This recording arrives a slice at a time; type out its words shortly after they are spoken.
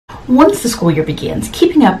once the school year begins,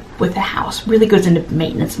 keeping up with the house really goes into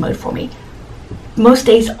maintenance mode for me. Most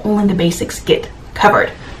days, only the basics get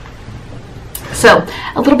covered. So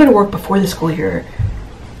a little bit of work before the school year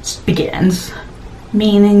begins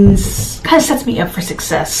means kind of sets me up for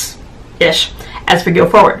success-ish as we go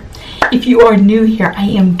forward. If you are new here, I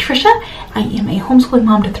am Tricia. I am a homeschooling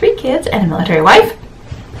mom to 3 kids and a military wife.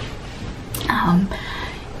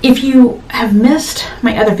 If you have missed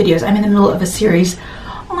my other videos, I'm in the middle of a series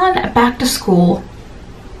on a back to school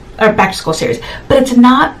series, but it's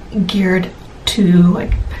not geared to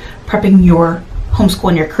like prepping your homeschool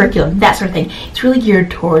and your curriculum, that sort of thing. It's really geared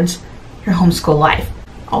towards your homeschool life,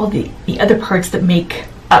 all of the other parts that make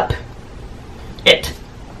up it.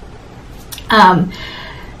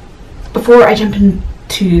 Before I jump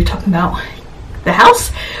into talking about the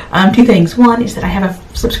house, 2 things. One is that I have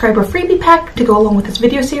a subscriber freebie pack to go along with this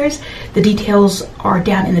video series. The details are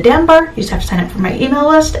down in the down bar. You just have to sign up for my email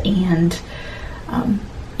list, and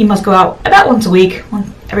emails go out about once a week,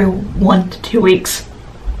 every 1 to 2 weeks.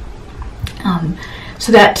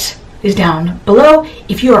 So that is down below.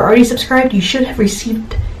 If you are already subscribed, you should have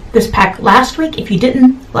received this pack last week. If you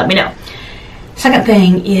didn't, let me know. Second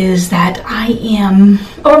thing is that I am,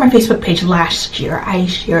 over my Facebook page last year, I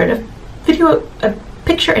shared a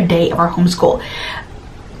picture a day of our homeschool.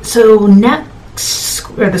 So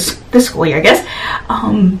this school year, I guess,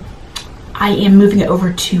 I am moving it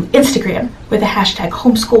over to Instagram with the hashtag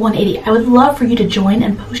Homeschool180. I would love for you to join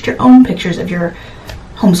and post your own pictures of your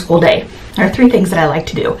homeschool day. There are 3 things that I like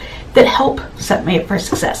to do that help set me up for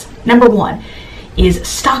success. Number 1 is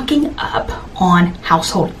stocking up on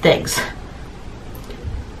household things.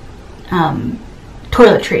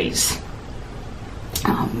 Toiletries,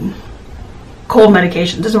 cold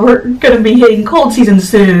medications, as we're going to be hitting cold season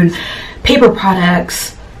soon, paper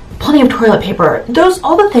products, plenty of toilet paper,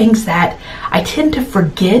 all the things that I tend to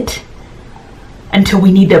forget until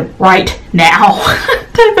we need them right now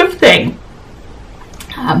type of thing.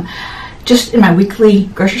 Just in my weekly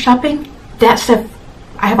grocery shopping, that stuff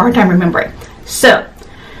I have a hard time remembering. So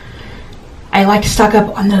I like to stock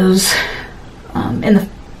up on those in the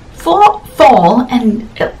fall and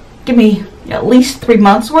give me at least 3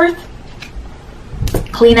 months worth.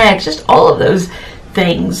 Kleenex, just all of those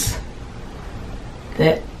things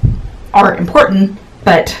that are important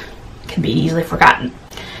but can be easily forgotten.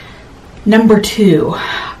 Number 2,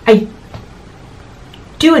 I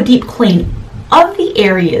do a deep clean of the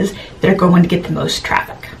areas that are going to get the most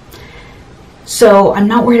traffic. So I'm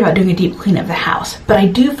not worried about doing a deep clean of the house, but I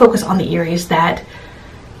do focus on the areas that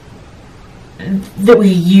we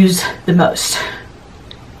use the most.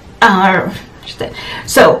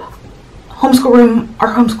 So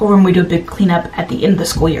our homeschool room, we do a big cleanup at the end of the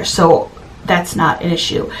school year, so that's not an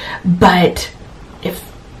issue. But if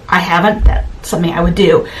I haven't, that's something I would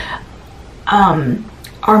do.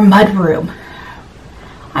 Our mud room,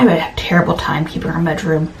 I have a terrible time keeping our mud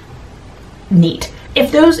room neat.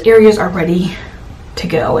 If those areas are ready to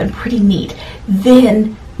go and pretty neat,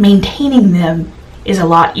 then maintaining them is a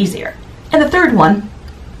lot easier. And the third one,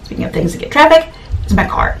 speaking of things that get traffic, is my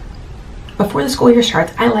car. Before the school year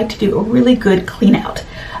starts, I like to do a really good clean out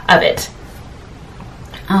of it.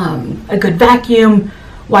 A good vacuum,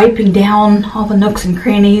 wiping down all the nooks and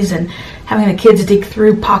crannies, and having the kids dig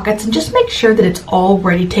through pockets, and just make sure that it's all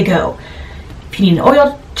ready to go. If you need an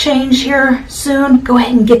oil change here soon, go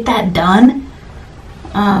ahead and get that done.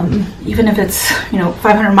 Even if it's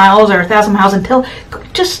 500 miles or 1,000 miles until,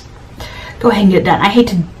 just go ahead and get it done. I hate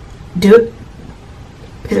to do it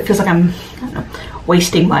because it feels like I'm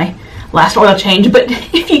wasting my last oil change, but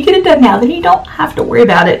if you get it done now, then you don't have to worry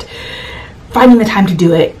about it finding the time to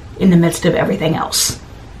do it in the midst of everything else.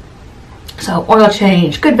 So oil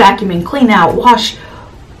change, good vacuuming, clean out, wash,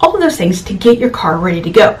 all of those things to get your car ready to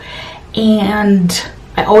go. And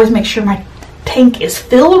I always make sure my tank is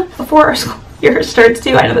filled before our school year starts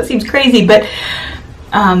too. I know that seems crazy, but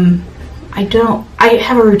I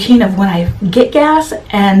have a routine of when I get gas,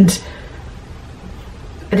 and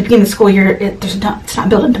at the beginning of the school year, it's not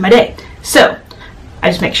built into my day. So I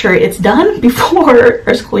just make sure it's done before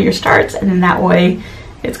our school year starts, and then that way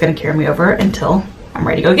it's going to carry me over until I'm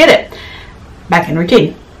ready to go get it. Back in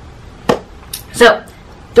routine. So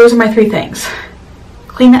those are my 3 things.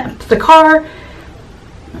 Clean up the car,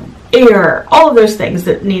 air, all of those things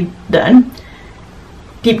that need done.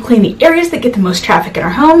 Deep clean the areas that get the most traffic in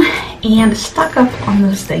our home, and stock up on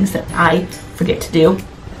those things that I forget to do,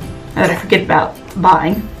 that I forget about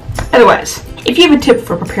buying. Otherwise, if you have a tip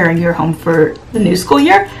for preparing your home for the new school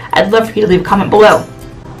year, I'd love for you to leave a comment below.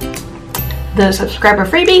 The subscriber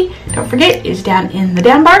freebie, don't forget, is down in the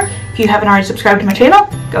down bar. If you haven't already subscribed to my channel,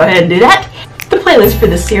 go ahead and do that. The playlist for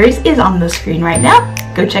this series is on the screen right now.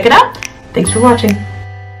 Go check it out. Thanks for watching.